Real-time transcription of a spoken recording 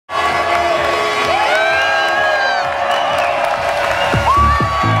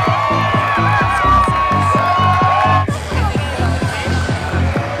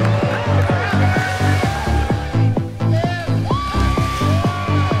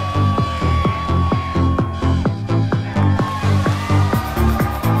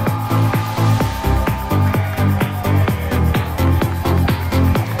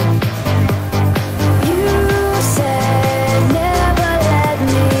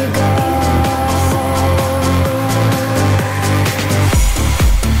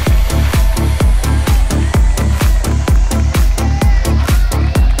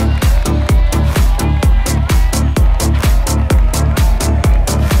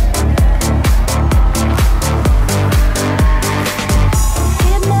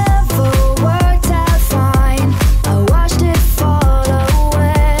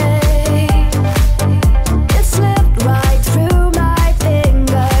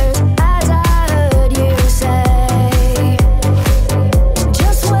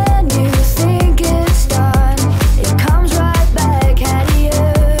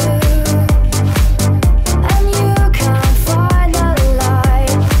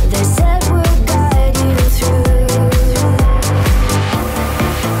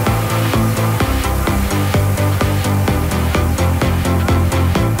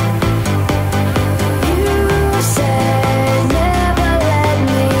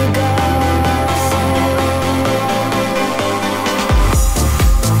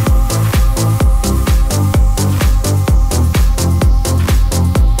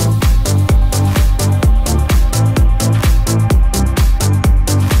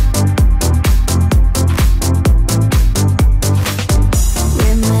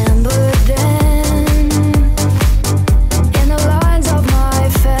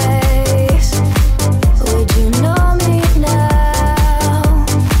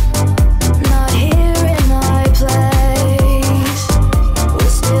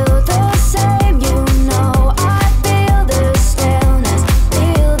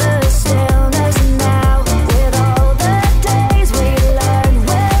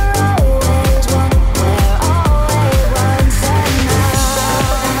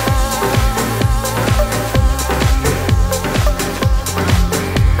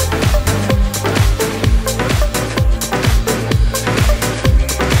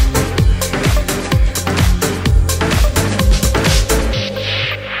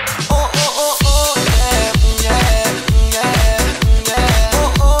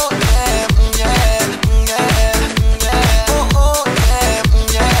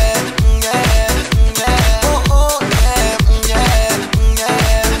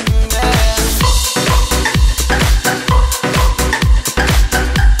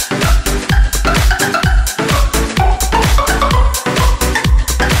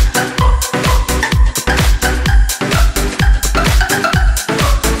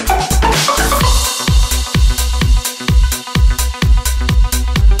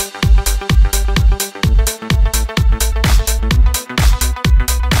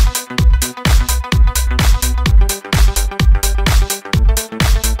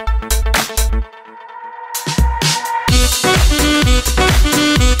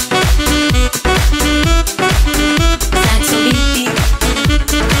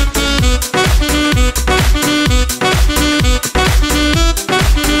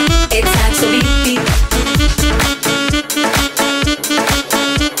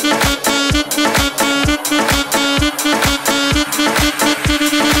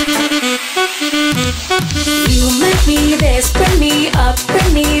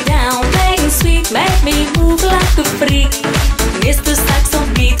freak. Mr. Saxo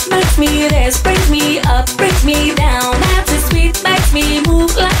beat makes me this, brings me up, brings me down. That's it sweet, makes me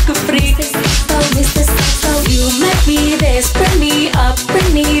move like a freak. So Mr. Saxo, you make me this, bring me up,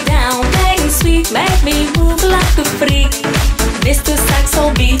 bring me down. Playing sweet, make me move like a freak. Mr.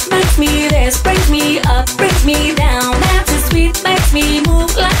 Saxo beat makes me this, brings me up, brings me down. That's it sweet, makes me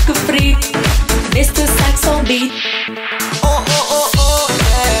move like a freak. Mr. Saxo beat. Oh oh oh oh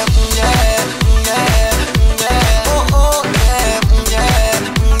yeah yeah yeah yeah. Oh oh yeah yeah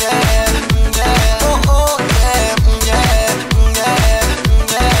yeah yeah. Oh oh yeah yeah yeah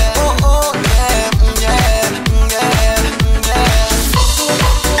yeah. Oh oh yeah yeah yeah yeah.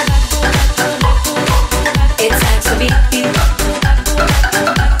 It's Saxo beat.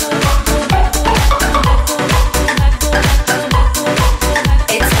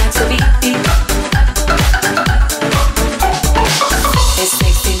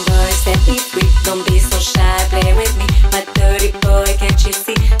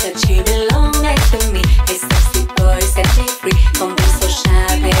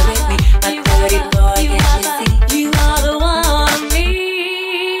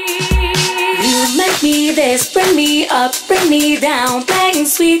 Bring me up, bring me down. Playing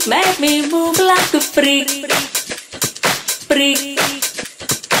sweet, make me move like a freak. Freak,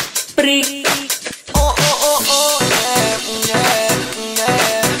 freak.